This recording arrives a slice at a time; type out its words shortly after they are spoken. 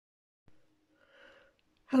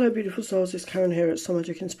Hello beautiful souls, it's Karen here at Soul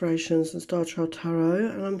Magic Inspirations and Star Child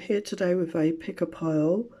Tarot, and I'm here today with a pick a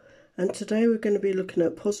pile, and today we're going to be looking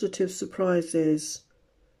at positive surprises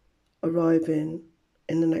arriving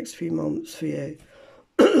in the next few months for you.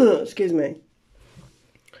 Excuse me.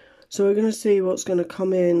 So we're going to see what's going to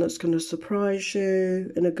come in that's going to surprise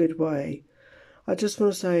you in a good way. I just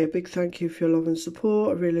want to say a big thank you for your love and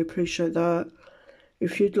support. I really appreciate that.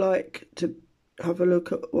 If you'd like to have a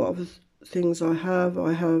look at what other things I have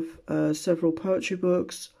several poetry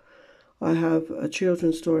books. I have a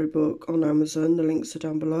children's story book on Amazon. The links are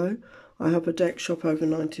down below. I have a deck shop over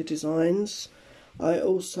 90 designs. I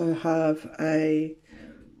also have a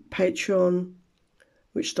Patreon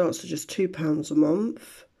which starts at just £2 a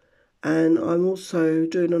month, and I'm also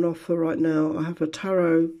doing an offer right now. I have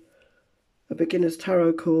a beginner's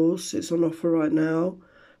tarot course. It's on offer right now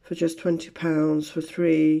for just £20 for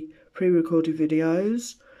 3 pre-recorded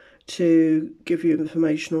videos to give you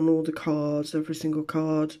information on all the cards, every single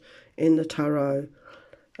card in the tarot.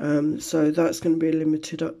 So that's going to be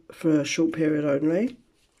limited up for a short period only.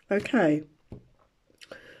 Okay,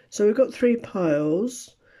 so we've got 3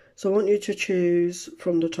 piles. So I want you to choose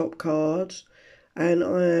from the top card,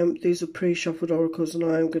 and these are pre-shuffled oracles, and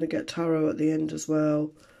I am going to get tarot at the end as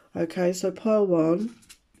well. Okay, so pile 1,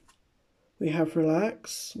 we have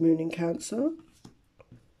Relax, Moon in Cancer.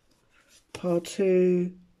 Pile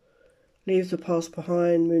 2, Leave the Past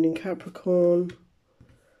Behind, Moon in Capricorn.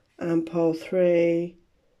 And pile 3,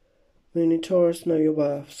 Moon in Taurus, Know Your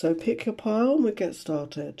Worth. So pick your pile and we'll get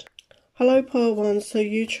started. Hello pile 1, so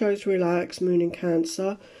you chose Relax, Moon in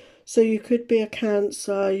Cancer. So you could be a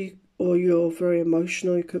Cancer, or you're very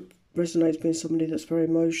emotional. You could resonate as being somebody that's very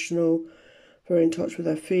emotional, very in touch with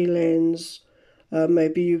their feelings.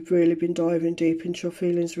 Maybe you've really been diving deep into your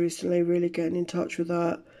feelings recently, really getting in touch with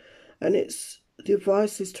that. And the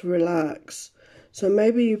advice is to relax. So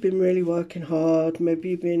maybe you've been really working hard, maybe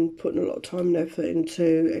you've been putting a lot of time and effort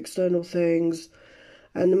into external things,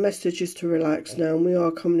 and the message is to relax now. And we are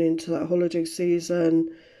coming into that holiday season.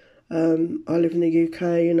 I live in the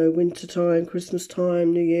UK, you know, winter time, Christmas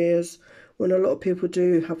time, New Year's, when a lot of people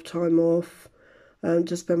do have time off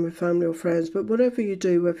to spend with family or friends. But whatever you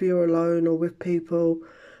do, whether you're alone or with people,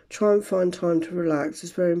 try and find time to relax.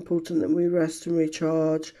 It's very important that we rest and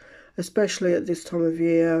recharge, especially at this time of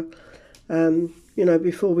year. You know,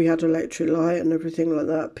 before we had electric light and everything like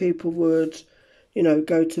that, people would, you know,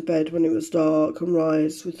 go to bed when it was dark and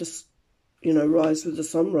rise with the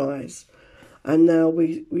sunrise. And now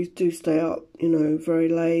we do stay up, you know, very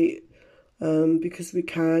late because we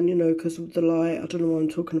can, you know, because of the light. I don't know why I'm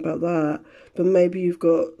talking about that. But maybe you've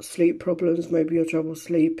got sleep problems, maybe you're trouble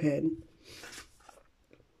sleeping.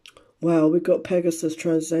 Well, we've got Pegasus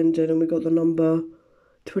transcended, and we've got the number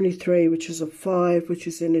 23, which is a 5, which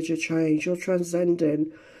is energy change. You're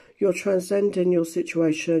transcending your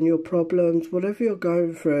situation, your problems, whatever you're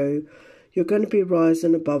going through. You're going to be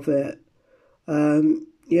rising above it.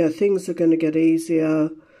 Yeah, things are going to get easier.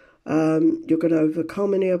 You're going to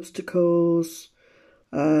overcome any obstacles.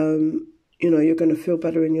 You know, you're going to feel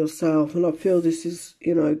better in yourself. And I feel this is,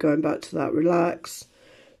 you know, going back to that, relax.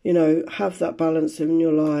 You know, have that balance in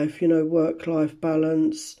your life, you know, work-life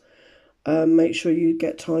balance. Make sure you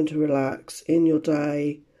get time to relax in your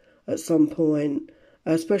day at some point,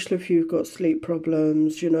 especially if you've got sleep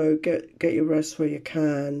problems, you know, get your rest where you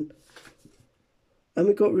can. And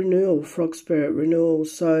we've got renewal, frog spirit renewal,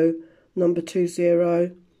 so number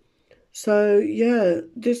 20. So yeah,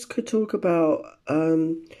 this could talk about,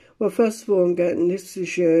 well, first of all, I'm getting this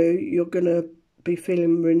is you're going to be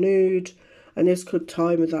feeling renewed, and this could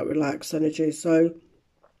tie with that relaxed energy. So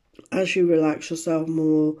as you relax yourself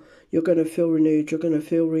more, you're going to feel renewed, you're going to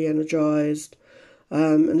feel re-energized.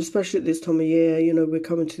 And especially at this time of year, you know, we're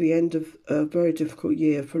coming to the end of a very difficult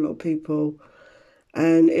year for a lot of people.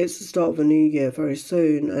 And it's the start of a new year very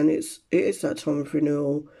soon. And it is that time of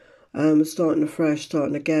renewal, starting afresh,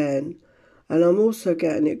 starting again. And I'm also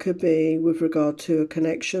getting, it could be with regard to a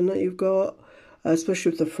connection that you've got,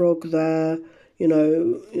 especially with the frog there. You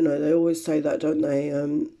know, they always say that, don't they?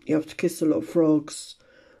 You have to kiss a lot of frogs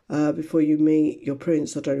before you meet your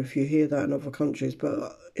prince. I don't know if you hear that in other countries,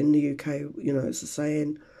 but in the UK, you know, it's a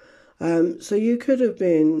saying. So you could have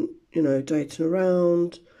been, you know, dating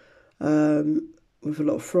around with a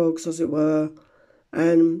lot of frogs, as it were.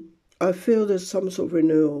 And I feel there's some sort of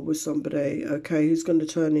renewal with somebody, okay, who's going to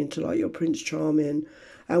turn into like your Prince Charming.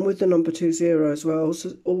 And with the number 20 as well,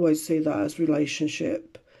 so always see that as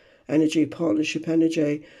relationship energy, partnership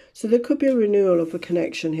energy. So there could be a renewal of a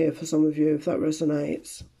connection here for some of you, if that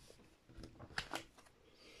resonates.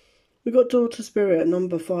 We've got daughter spirit,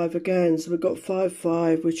 number 5 again. So we've got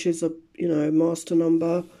 5-5, which is a, master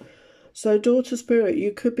number. So daughter spirit,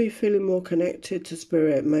 you could be feeling more connected to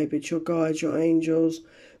spirit. Maybe it's your guides, your angels.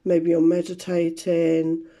 Maybe you're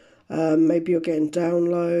meditating. Maybe you're getting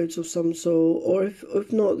downloads of some sort. Or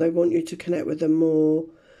if not, they want you to connect with them more.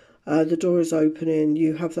 The door is opening.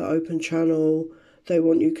 You have that open channel. They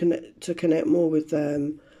want you to connect more with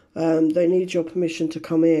them. They need your permission to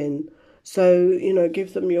come in. So,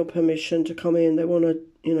 give them your permission to come in. They want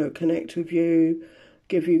to, connect with you,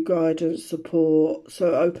 give you guidance, support.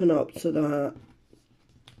 So open up to that.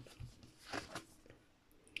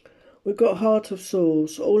 We've got Heart of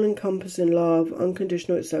Source, all-encompassing love,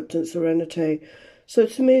 unconditional acceptance, serenity. So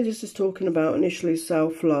to me, this is talking about initially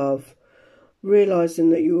self-love,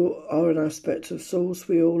 realising that you are an aspect of Source.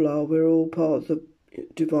 We all are. We're all part of the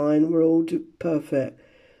divine. We're all perfect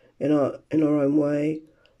in our own way.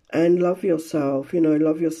 And love yourself,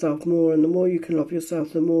 love yourself more. And the more you can love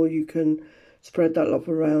yourself, the more you can spread that love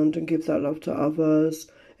around and give that love to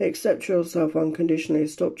others. Accept yourself unconditionally.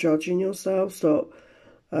 Stop judging yourself. Stop,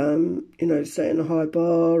 setting a high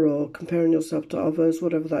bar or comparing yourself to others,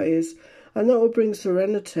 whatever that is. And that will bring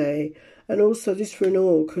serenity. And also this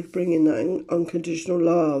renewal could bring in that unconditional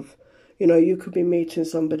love. You could be meeting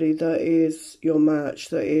somebody that is your match,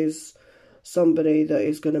 that is somebody that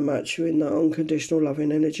is going to match you in that unconditional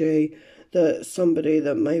loving energy, that somebody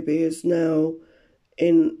that maybe is now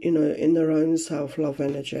in their own self-love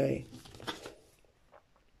energy.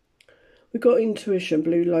 We've got intuition,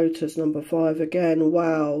 Blue Lotus, number 5 again.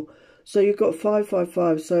 Wow. So you've got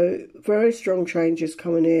 5-5-5. So very strong changes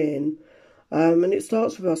coming in. And it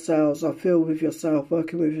starts with ourselves. I feel with yourself,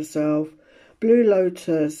 working with yourself. Blue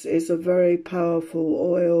Lotus is a very powerful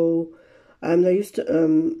oil. They used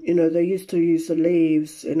to, use the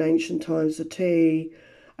leaves in ancient times, the tea,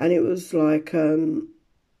 and it was like a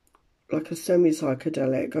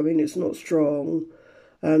semi-psychedelic. I mean, it's not strong.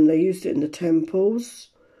 They used it in the temples.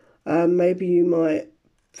 Maybe you might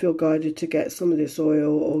feel guided to get some of this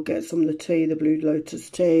oil or get some of the tea, the Blue Lotus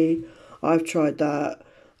tea. I've tried that.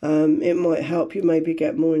 It might help you maybe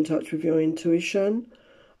get more in touch with your intuition.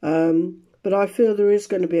 But I feel there is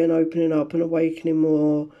going to be an opening up and awakening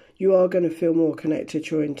more. You are going to feel more connected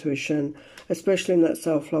to your intuition, especially in that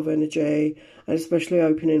self-love energy, and especially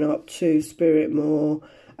opening up to spirit more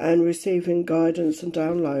and receiving guidance and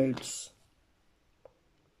downloads.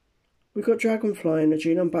 We've got Dragonfly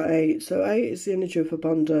energy, number 8. So 8 is the energy of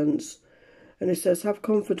abundance. And it says, have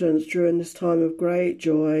confidence during this time of great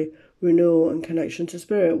joy, renewal and connection to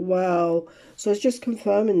spirit. Wow. So it's just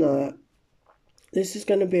confirming that. This is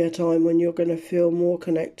going to be a time when you're going to feel more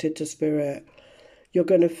connected to spirit. You're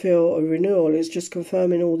going to feel a renewal. It's just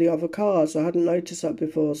confirming all the other cards. I hadn't noticed that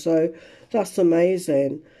before. So that's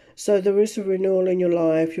amazing. So there is a renewal in your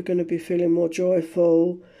life. You're going to be feeling more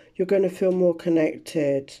joyful. You're going to feel more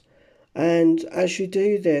connected. And as you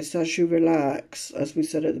do this, as you relax, as we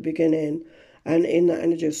said at the beginning, and in that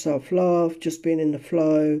energy of self-love, just being in the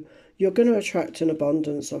flow, you're going to attract an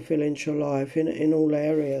abundance, I feel, into your life in all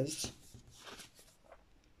areas.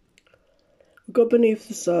 We've got beneath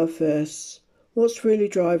the surface. What's really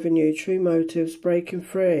driving you? True motives, breaking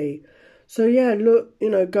free. So yeah, look,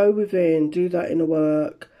 go within, do that inner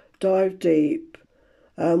work, dive deep.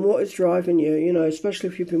 What is driving you? Especially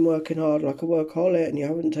if you've been working hard like a workaholic and you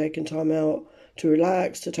haven't taken time out to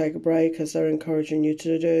relax, to take a break, as they're encouraging you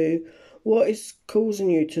to do. What is causing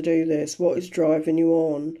you to do this? What is driving you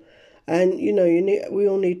on? And we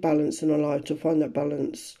all need balance in our life, to find that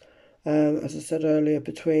balance. As I said earlier,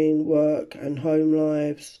 between work and home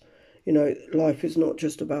lives. Life is not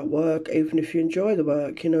just about work. Even if you enjoy the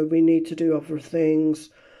work, we need to do other things,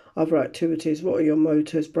 other activities. What are your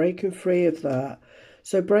motives? Breaking free of that.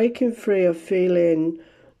 So breaking free of feeling,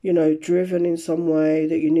 driven in some way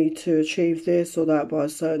that you need to achieve this or that by a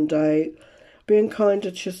certain date. Being kinder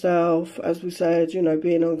to yourself, as we said,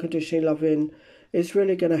 being unconditionally loving is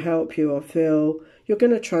really going to help you, I feel. You're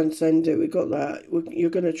going to transcend it. We got that. You're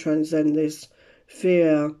going to transcend this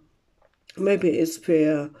fear. Maybe it is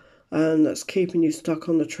fear. And that's keeping you stuck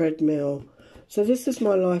on the treadmill. So this is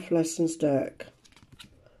my life lessons deck.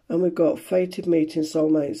 And we've got fated meeting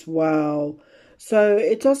soulmates. Wow. So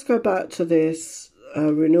it does go back to this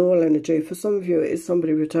renewal energy. For some of you, it is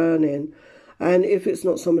somebody returning. And if it's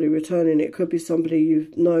not somebody returning, it could be somebody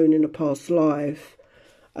you've known in a past life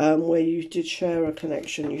where you did share a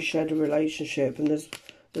connection, you shared a relationship, and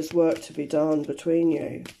there's work to be done between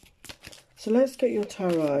you. So let's get your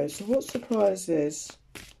tarot. So what surprises?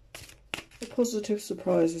 The positive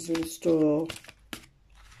surprises in store.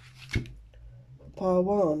 Pile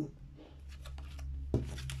 1.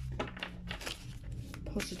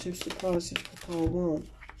 positive surprises for pile 1.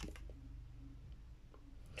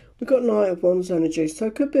 We've got Knight of Wands energy, so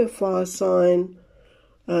it could be a fire sign,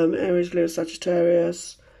 Aries, Leo,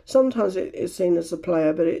 Sagittarius. Sometimes it's seen as a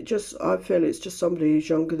player, but I feel it's just somebody who's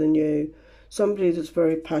younger than you, somebody that's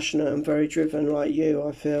very passionate and very driven like you,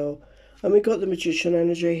 I feel. And we've got the Magician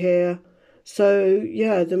energy here. So,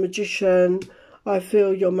 yeah, the Magician, I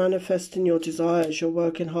feel you're manifesting your desires, you're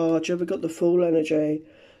working hard. We've got the Fool energy.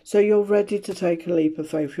 So you're ready to take a leap of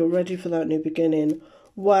faith. You're ready for that new beginning.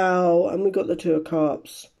 Wow. And we've got the Two of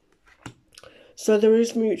Cups. So there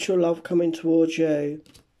is mutual love coming towards you.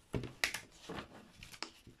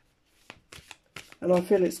 And I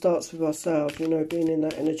feel it starts with ourselves, you know, being in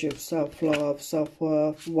that energy of self-love,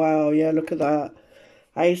 self-worth. Wow, yeah, look at that.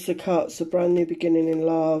 Ace of Cups, a brand new beginning in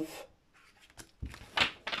love.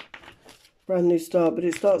 Brand new start, but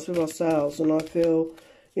it starts with ourselves. And I feel,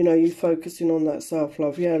 you know, you focusing on that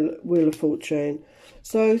self-love. Yeah, Wheel of Fortune.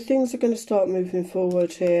 So things are going to start moving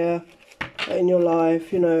forward here in your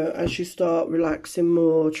life, you know, as you start relaxing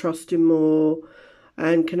more, trusting more,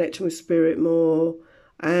 and connecting with spirit more,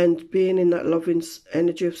 and being in that loving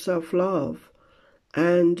energy of self-love,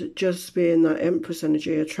 and just being that Empress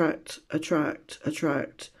energy, attract, attract,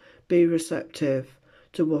 attract, be receptive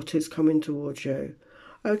to what is coming towards you.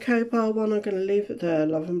 Okay, pile 1, I'm going to leave it there.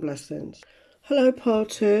 Love and blessings. Hello, pile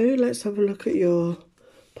 2. Let's have a look at your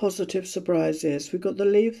positive surprises. We've got the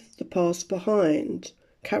leave the past behind,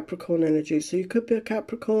 Capricorn energy. So you could be a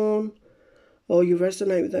Capricorn, or you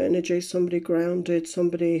resonate with that energy, somebody grounded,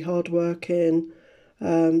 somebody hardworking,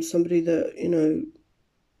 somebody that, you know,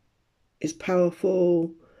 is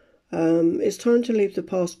powerful. It's time to leave the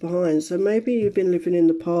past behind. So maybe you've been living in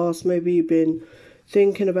the past, maybe you've been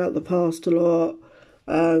thinking about the past a lot,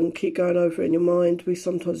 keep going over it in your mind. We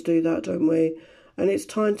sometimes do that, don't we? And it's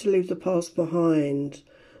time to leave the past behind.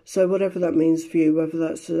 So whatever that means for you, whether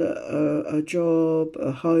that's a job,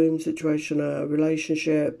 a home situation, a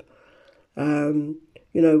relationship,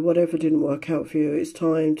 you know, whatever didn't work out for you, it's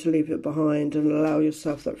time to leave it behind and allow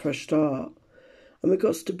yourself that fresh start. And we've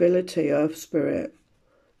got stability, Earth Spirit,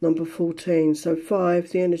 number 14. So 5,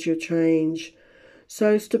 the energy of change.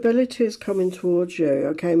 So stability is coming towards you,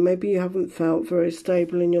 okay? Maybe you haven't felt very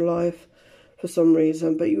stable in your life for some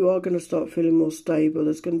reason, but you are going to start feeling more stable.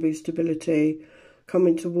 There's going to be stability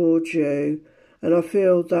coming towards you. And I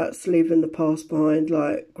feel that's leaving the past behind,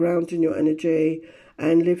 like grounding your energy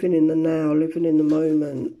and living in the now, living in the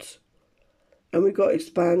moment. And we've got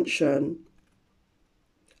expansion.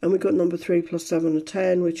 And we've got number 3 plus 7 or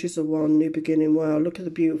 10, which is a 1, new beginning. Wow, look at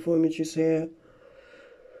the beautiful images here. And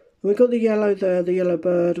we've got the yellow there, the yellow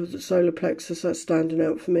bird with the solar plexus, that's standing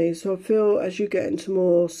out for me. So I feel as you get into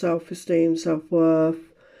more self-esteem, self-worth,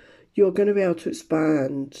 you're going to be able to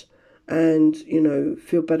expand and, you know,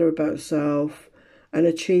 feel better about yourself and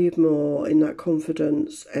achieve more in that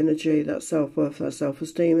confidence energy, that self-worth, that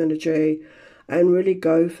self-esteem energy, and really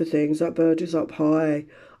go for things. That bird is up high.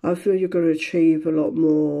 I feel you're going to achieve a lot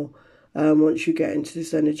more once you get into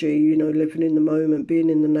this energy, you know, living in the moment, being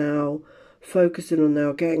in the now, focusing on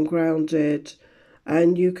now, getting grounded,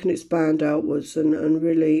 and you can expand outwards and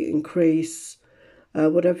really increase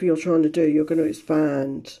whatever you're trying to do. You're going to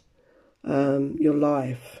expand your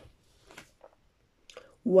life.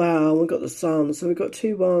 Wow, we've got the sun. So we've got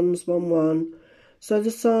 2 1s, 1 1. So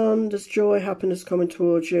the sun, there's joy, happiness coming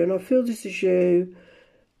towards you. And I feel this is you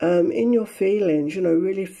in your feelings, you know,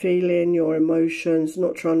 really feeling your emotions,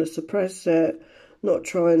 not trying to suppress it, not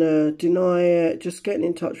trying to deny it, just getting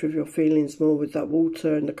in touch with your feelings more with that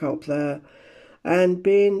water in the cup there. And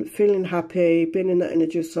feeling happy, being in that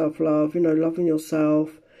energy of self-love, you know, loving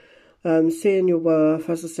yourself, seeing your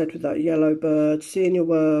worth, as I said with that yellow bird, seeing your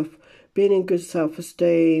worth, being in good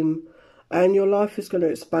self-esteem, and your life is going to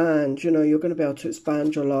expand, you know, you're going to be able to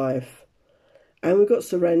expand your life. And we've got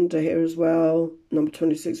surrender here as well, number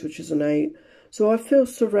 26, which is an 8. So I feel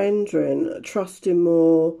surrendering, trusting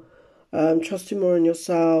more in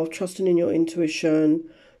yourself, trusting in your intuition,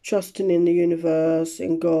 trusting in the universe,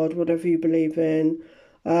 in God, whatever you believe in.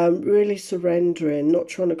 Really surrendering, not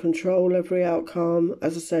trying to control every outcome.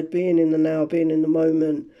 As I said, being in the now, being in the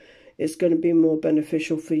moment, is going to be more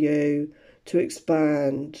beneficial for you to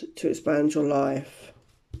expand your life.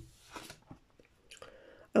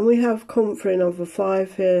 And we have comfort over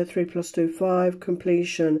 5 here, 3 plus 2, 5,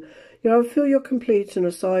 completion. Yeah, I feel you're completing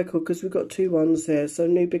a cycle because we've got 2 1s here, so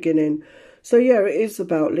new beginning. So yeah, it is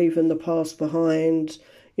about leaving the past behind,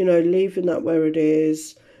 you know, leaving that where it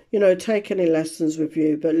is, you know, take any lessons with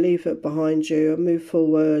you, but leave it behind you and move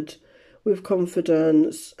forward with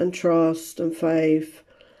confidence and trust and faith,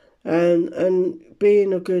 and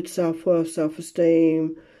being a good self-worth,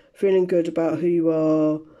 self-esteem, feeling good about who you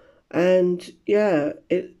are. And yeah,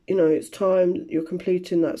 it's time you're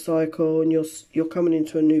completing that cycle, and you're coming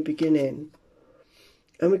into a new beginning.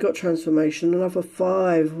 And we got transformation, another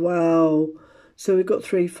 5. Wow. So we got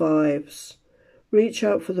 3 5s. Reach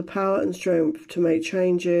out for the power and strength to make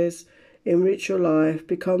changes, enrich your life,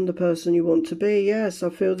 become the person you want to be. Yes, I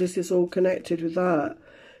feel this is all connected with that.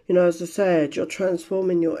 As I said, you're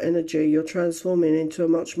transforming your energy. You're transforming into a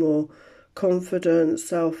much more confident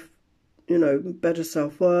better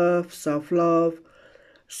self-worth, self-love,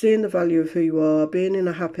 seeing the value of who you are, being in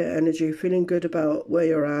a happy energy, feeling good about where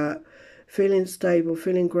you're at, feeling stable,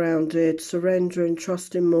 feeling grounded, surrendering,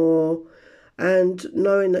 trusting more, and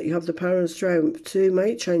knowing that you have the power and strength to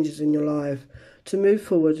make changes in your life, to move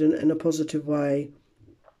forward in a positive way.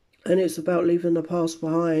 And it's about leaving the past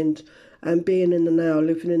behind and being in the now,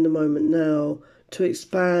 living in the moment now, to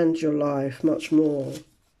expand your life much more.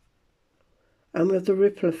 And with the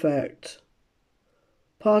ripple effect,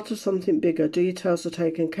 part of something bigger, details are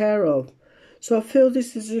taken care of. So I feel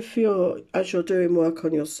this is as you're doing work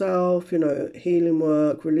on yourself, healing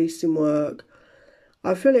work, releasing work.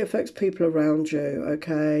 I feel it affects people around you,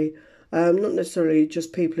 okay? Not necessarily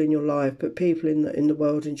just people in your life, but people in the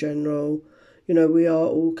world in general. We are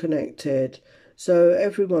all connected. So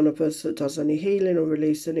every one of us that does any healing or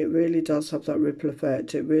releasing, it really does have that ripple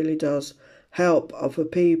effect. It really does help other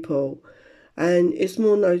people. And it's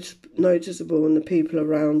more noticeable in the people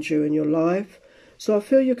around you in your life. So I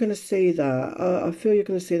feel you're going to see that. I feel you're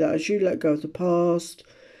going to see that as you let go of the past,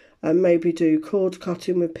 and maybe do cord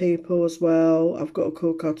cutting with people as well. I've got a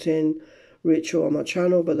cord cutting ritual on my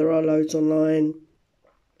channel, but there are loads online.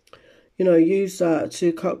 Use that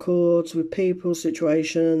to cut cords with people,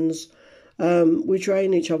 situations. We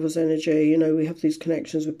drain each other's energy. We have these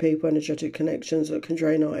connections with people, energetic connections that can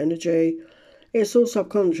drain our energy. It's all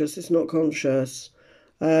subconscious, it's not conscious.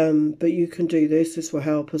 But you can do this. This will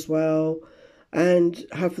help as well. And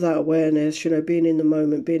have that awareness, being in the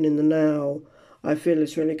moment, being in the now. I feel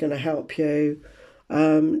it's really going to help you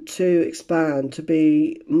to expand, to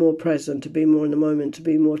be more present, to be more in the moment, to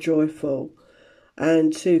be more joyful.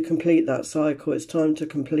 And to complete that cycle. It's time to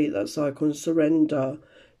complete that cycle and surrender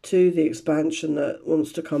to the expansion that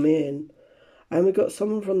wants to come in. And we've got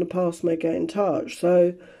someone from the past may get in touch.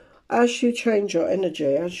 So as you change your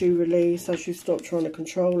energy, as you release, as you stop trying to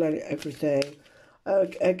control everything,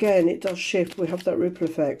 again, it does shift. We have that ripple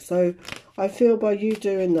effect. So I feel by you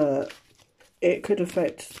doing that, it could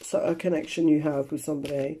affect a connection you have with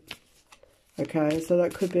somebody. Okay, so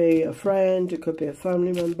that could be a friend, it could be a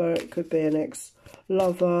family member, it could be an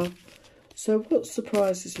ex-lover. So what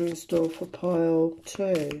surprises are in store for pile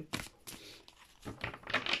 2?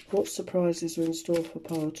 What surprises are in store for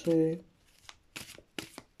pile 2?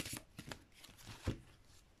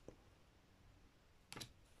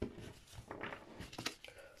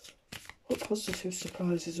 What positive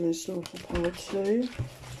surprises are in store for pile 2?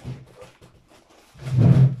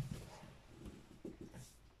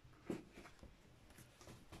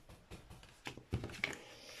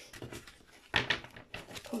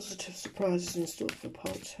 Positive surprises in store for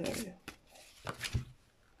part 2.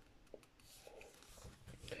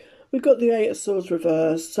 We've got the 8 of Swords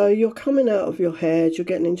reversed. So you're coming out of your head. You're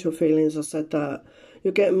getting into your feelings. I said that.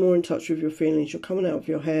 You're getting more in touch with your feelings. You're coming out of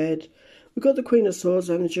your head. We've got the Queen of Swords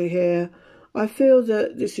energy here. I feel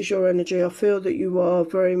that this is your energy. I feel that you are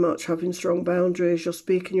very much having strong boundaries. You're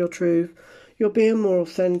speaking your truth. You're being more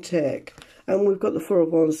authentic. And we've got the Four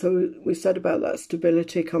of Wands. So we said about that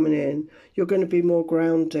stability coming in. You're going to be more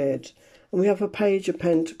grounded. And we have a Page of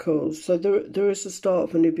Pentacles. So there is the start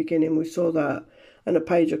of a new beginning. We saw that. And a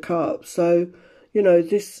Page of Cups. So,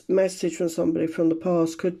 this message from somebody from the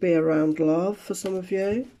past could be around love for some of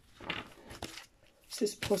you. This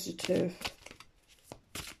is positive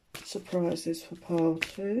surprises for pile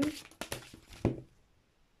 2.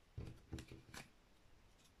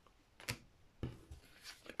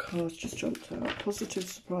 The cards just jumped out. Positive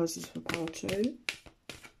surprises for pile 2.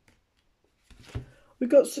 We've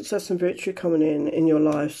got success and victory coming in your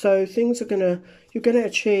life. So things are you're going to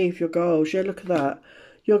achieve your goals. Yeah, look at that.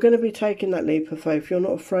 You're going to be taking that leap of faith. You're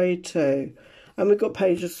not afraid to. And we've got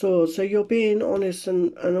Page of Swords. So you're being honest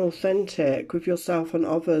and authentic with yourself and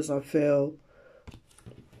others, I feel.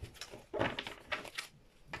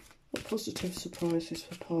 What positive surprises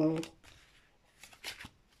for pile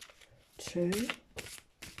 2?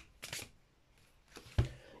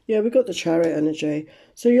 Yeah, we've got the Chariot energy.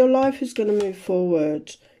 So your life is going to move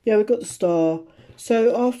forward. Yeah, we've got the Star.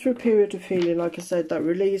 So after a period of healing, like I said, that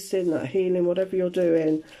releasing, that healing, whatever you're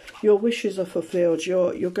doing, your wishes are fulfilled.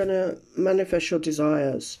 You're going to manifest your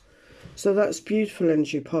desires. So that's beautiful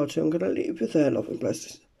energy, part 2. I'm going to leave you there, love and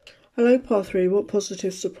blessings. Hello, Part 3. What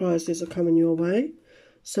positive surprises are coming your way?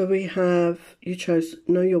 So we have, you chose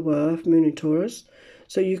Know Your Worth, Moon in Taurus.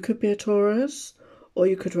 So you could be a Taurus, or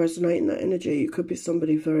you could resonate in that energy. You could be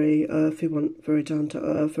somebody very earthy, very down to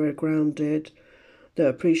earth, very grounded, that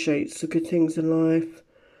appreciates the good things in life.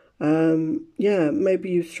 Yeah, maybe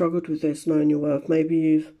you've struggled with this, knowing your worth. Maybe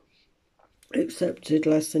you've accepted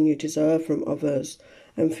less than you deserve from others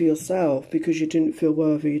and for yourself because you didn't feel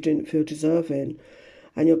worthy, you didn't feel deserving.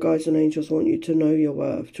 And your guides and angels want you to know your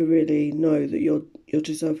worth, to really know that you're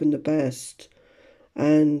deserving the best.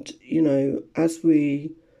 And, you know, as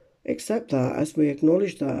we accept that, as we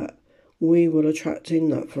acknowledge that, we will attract in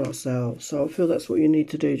that for ourselves. So I feel that's what you need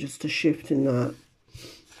to do, just to shift in that.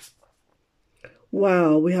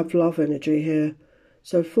 Wow, we have love energy here.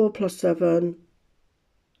 So 4 plus 7.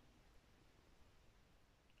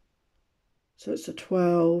 So it's a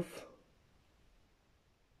 12.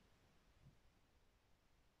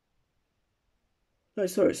 No,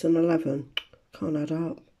 sorry, it's an 11. Can't add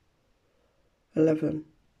up. 11.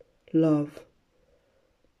 Love.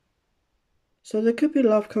 So there could be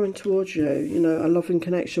love coming towards you, you know, a loving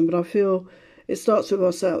connection, but I feel it starts with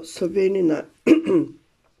ourselves, so being in that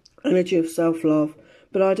energy of self-love.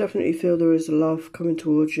 But I definitely feel there is a love coming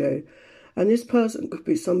towards you. And this person could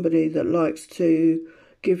be somebody that likes to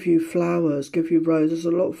give you flowers, give you roses.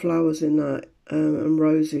 There's a lot of flowers in that, and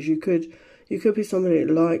roses. You could be somebody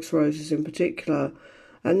that likes roses in particular,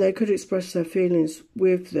 and they could express their feelings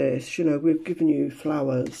with this, you know, we've given you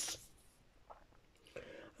flowers.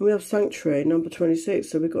 And we have Sanctuary, number 26,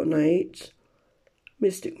 so we've got an 8.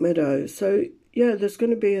 Mystic Meadow. So, yeah, there's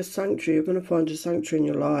going to be a sanctuary. You're going to find a sanctuary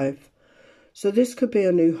in your life. So this could be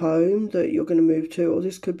a new home that you're going to move to, or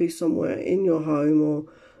this could be somewhere in your home or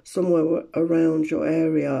somewhere around your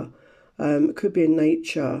area. It could be in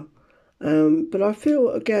nature. But I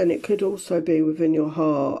feel, again, it could also be within your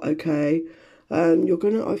heart, okay? I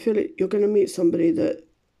feel it, you're going to meet somebody that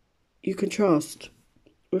you can trust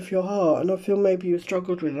with your heart. And I feel maybe you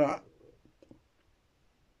struggled with that.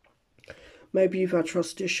 Maybe you've had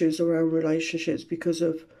trust issues around relationships because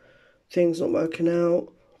of things not working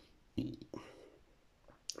out.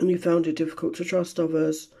 And you found it difficult to trust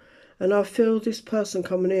others. And I feel this person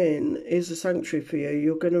coming in is a sanctuary for you.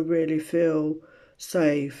 You're going to really feel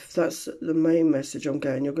safe. That's the main message I'm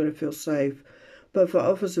getting. You're going to feel safe. But for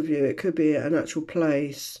others of you, it could be an actual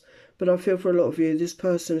place. But I feel for a lot of you, this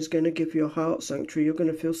person is going to give you a heart sanctuary. You're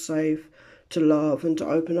going to feel safe to love and to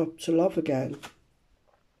open up to love again.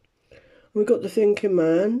 We've got the Thinking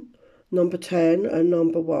Man, number 10 and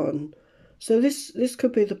number 1. So this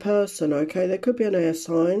could be the person, okay? They could be an air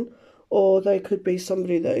sign, or they could be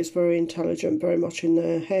somebody that is very intelligent, very much in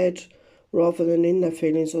their head rather than in their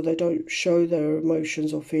feelings, or they don't show their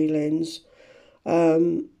emotions or feelings.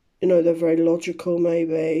 You know, they're very logical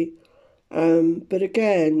maybe. But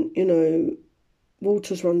again, you know,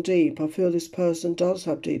 waters run deep. I feel this person does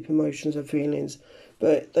have deep emotions and feelings,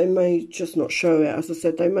 but they may just not show it. As I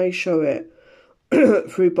said, they may show it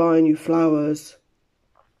through buying you flowers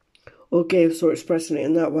or gifts or expressing it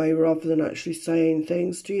in that way rather than actually saying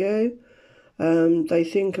things to you. They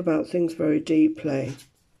think about things very deeply.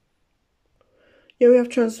 Yeah, we have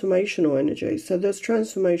transformational energy. So there's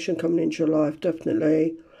transformation coming into your life,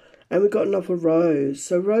 definitely. And we've got another rose.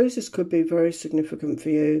 So roses could be very significant for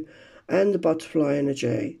you, and the butterfly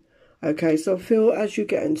energy. Okay, so I feel as you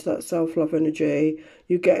get into that self-love energy,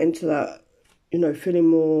 you get into that, you know, feeling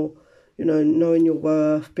more, you know, knowing your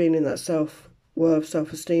worth, being in that self-worth,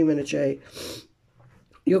 self-esteem energy,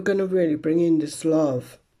 you're going to really bring in this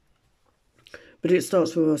love. But it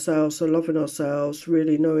starts with ourselves, so loving ourselves,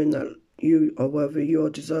 really knowing that you are worthy, you are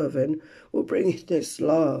deserving, will bring in this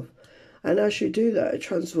love. And as you do that, it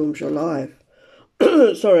transforms your life.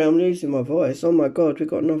 Sorry, I'm losing my voice. Oh my God, we've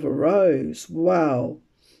got another rose. Wow.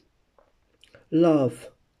 Love.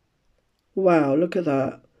 Wow, look at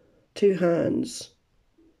that. 2 hands.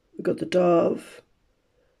 We've got the dove.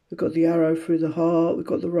 We've got the arrow through the heart. We've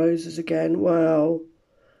got the roses again. Wow.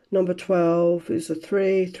 Number 12 is a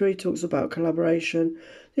 3. 3 talks about collaboration.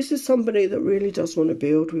 This is somebody that really does want to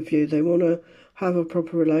build with you. They want to have a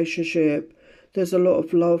proper relationship. There's a lot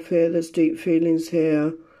of love here. There's deep feelings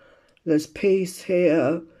here. There's peace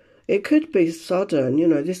here. It could be sudden. You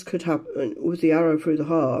know, this could happen with the arrow through the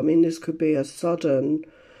heart. I mean, this could be a sudden.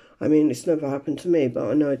 I mean, it's never happened to me, but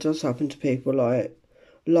I know it does happen to people. Like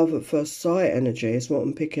love at first sight energy is what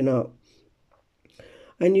I'm picking up.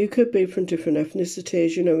 And you could be from different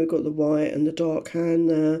ethnicities. You know, we've got the white and the dark hand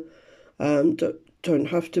there. Don't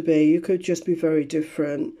have to be. You could just be very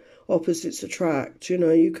different. Opposites attract. You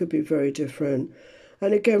know, you could be very different.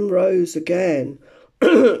 And again, rose again.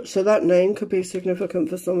 So that name could be significant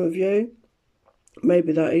for some of you.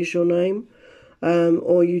 Maybe that is your name.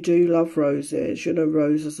 Or you do love roses. You know,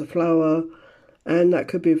 rose is a flower. And that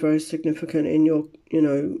could be very significant in your,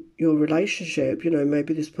 your relationship. You know,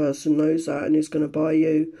 maybe this person knows that and is going to buy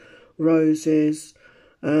you roses.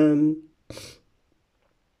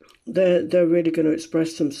 They're really going to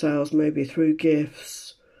express themselves maybe through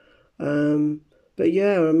gifts. But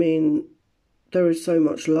yeah, I mean, there is so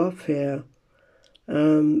much love here.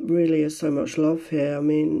 Really is so much love here. I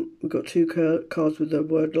mean, we've got two cards with the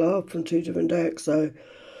word love from two different decks, so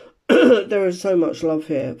there is so much love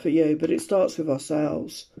here for you, but it starts with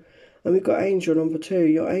ourselves. And we've got angel number 2.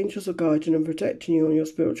 Your angels are guiding and protecting you on your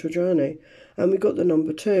spiritual journey. And we've got the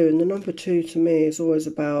number 2, and the number 2 to me is always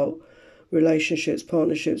about relationships,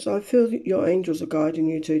 partnerships. I feel that your angels are guiding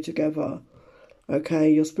you two together.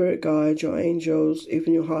 Okay, your spirit guide, your angels,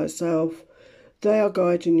 even your higher self, they are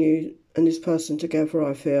guiding you and this person together,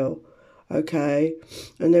 I feel. Okay,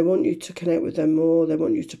 and they want you to connect with them more. They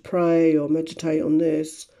want you to pray or meditate on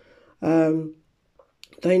this.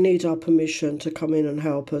 They need our permission to come in and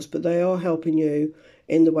help us, but they are helping you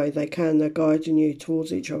in the way they can. They're guiding you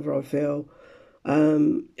towards each other, I feel.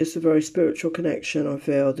 It's a very spiritual connection, I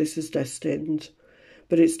feel. This is destined.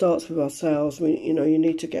 But it starts with ourselves. You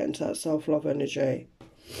need to get into that self-love energy.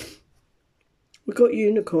 We've got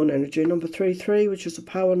unicorn energy, number 33, which is a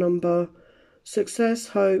power number. Success,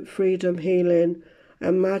 hope, freedom, healing,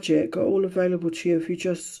 and magic are all available to you if you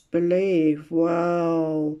just believe.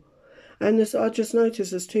 Wow. And I just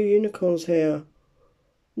noticed there's 2 unicorns here.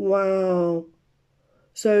 Wow.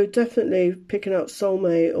 So definitely picking up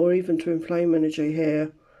soulmate or even twin flame energy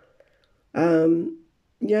here.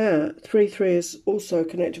 Yeah, 3-3 is also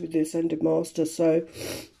connected with the Ascended Master. So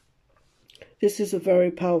this is a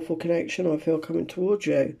very powerful connection, I feel, coming towards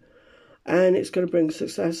you. And it's going to bring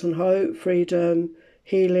success and hope, freedom,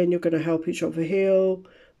 healing. You're going to help each other heal,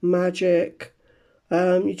 magic.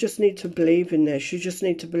 You just need to believe in this. You just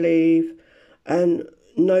need to believe and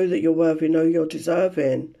know that you're worthy, know you're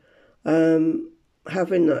deserving.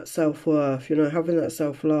 Having that self-worth, having that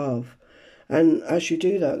self-love. And as you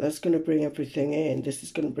do that, that's going to bring everything in. This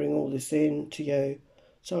is going to bring all this in to you.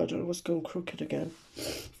 So I don't know what's going crooked again.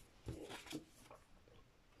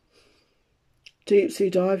 Deep sea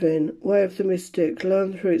diving, way of the mystic,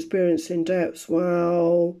 learn through experiencing depths.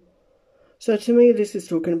 Wow. So to me, this is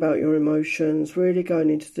talking about your emotions, really going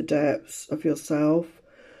into the depths of yourself.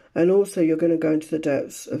 And also you're going to go into the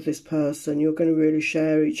depths of this person. You're going to really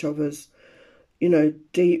share each other's,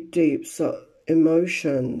 deep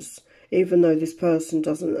emotions. Even though this person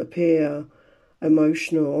doesn't appear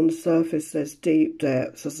emotional, on the surface there's deep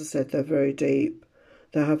depths. As I said, they're very deep.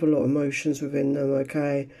 They have a lot of emotions within them,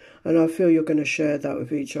 okay? And I feel you're going to share that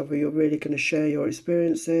with each other. You're really going to share your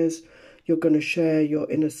experiences. You're going to share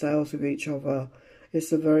your inner selves with each other.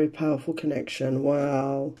 It's a very powerful connection.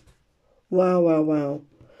 Wow. Wow, wow, wow.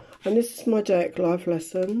 And this is my deck, Life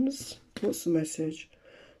Lessons. What's the message?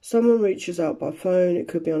 Someone reaches out by phone. It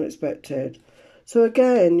could be unexpected. So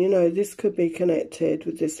again, this could be connected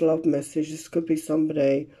with this love message. This could be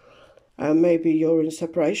somebody, maybe you're in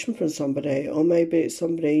separation from somebody, or maybe it's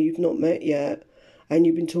somebody you've not met yet and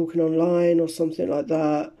you've been talking online or something like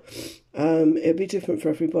that. It'll be different for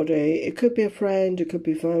everybody. It could be a friend, it could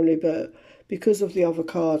be family, but because of the other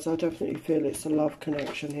cards, I definitely feel it's a love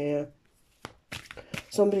connection here.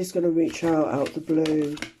 Somebody's going to reach out the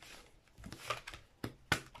blue.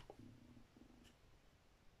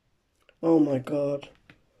 Oh my God.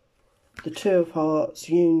 The 2 of Hearts,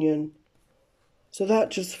 union. So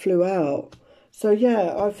that just flew out. So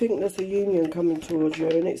yeah, I think there's a union coming towards you,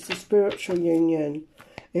 and it's a spiritual union.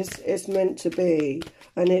 It's meant to be,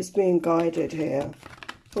 and it's being guided here.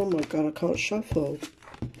 Oh my God, I can't shuffle.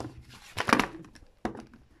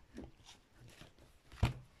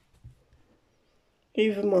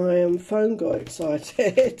 Even my phone got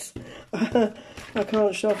excited. I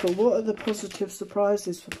can't shuffle. What are the positive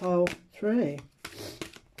surprises for pile 3?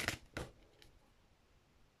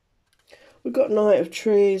 We've got Knight of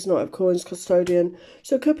Trees, Knight of Coins, Custodian.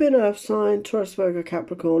 So it could be an Earth sign, Taurus, Virgo,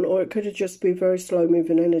 Capricorn, or it could just be very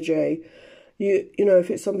slow-moving energy. If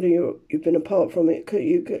it's somebody you've been apart from, it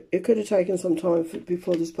could have taken some time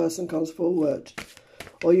before this person comes forward.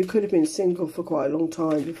 Or you could have been single for quite a long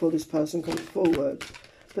time before this person comes forward.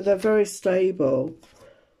 But they're very stable.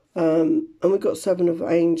 And we've got 7 of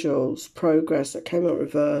Angels, Progress, that came out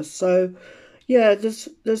reversed. So, yeah, there's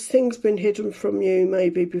things been hidden from you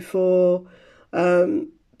maybe before.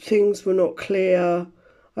 Things were not clear.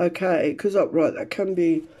 Okay, because upright, that can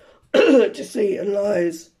be deceit and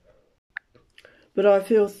lies. But I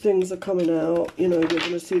feel things are coming out. You know, you're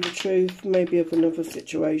going to see the truth, maybe of another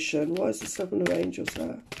situation. Why is the Seven of Angels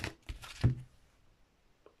there?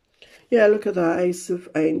 Yeah, look at that. Ace of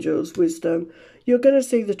Angels, wisdom. You're going to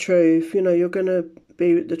see the truth. You know, you're going to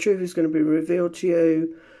be, the truth is going to be revealed to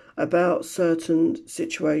you about certain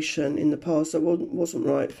situation in the past that wasn't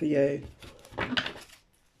right for you.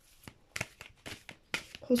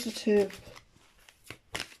 Positive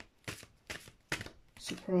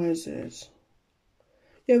surprises.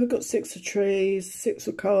 Yeah, we've got Six of Trees, Six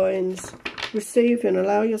of Coins. Receiving,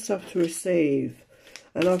 allow yourself to receive.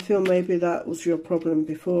 And I feel maybe that was your problem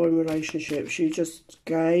before in relationships. You just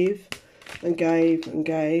gave and gave and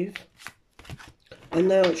gave. And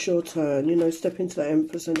now it's your turn. You know, step into that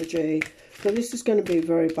Empress energy. So this is going to be a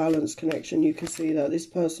very balanced connection. You can see that this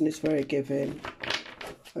person is very giving.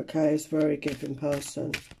 Okay, it's a very giving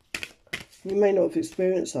person. You may not have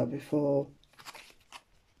experienced that before.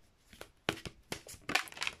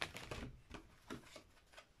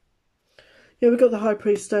 Yeah, we've got the High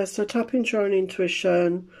Priestess. So tap into your own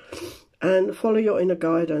intuition and follow your inner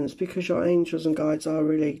guidance, because your angels and guides are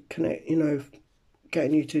really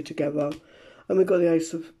getting you two together. And we've got the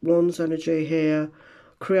Ace of Wands energy here.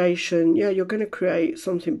 Creation. Yeah, you're going to create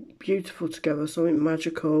something beautiful together, something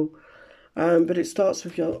magical. But it starts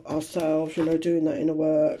with ourselves, you know, doing that inner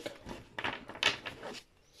work.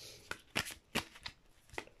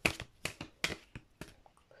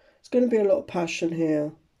 It's going to be a lot of passion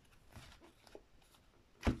here.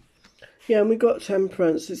 Yeah, and we've got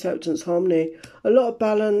Temperance, Acceptance, Harmony. A lot of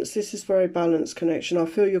balance. This is very balanced connection. I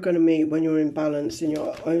feel you're going to meet when you're in balance in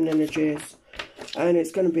your own energies. And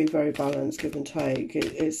it's going to be very balanced, give and take.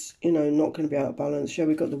 It's, you know, not going to be out of balance. Yeah,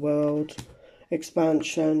 we've got the World,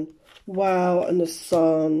 expansion. Wow, and the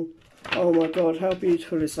Sun. Oh my God, how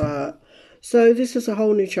beautiful is that? So this is a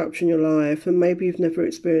whole new chapter in your life. And maybe you've never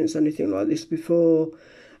experienced anything like this before.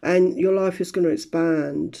 And your life is going to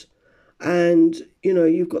expand. And, you know,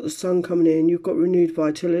 you've got the Sun coming in. You've got renewed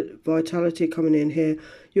vitality coming in here.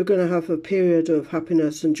 You're going to have a period of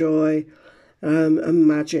happiness and joy. And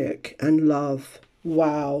magic and love.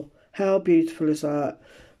 Wow, how beautiful is that?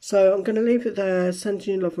 So I'm going to leave it there.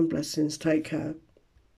 Sending you love and blessings. Take care.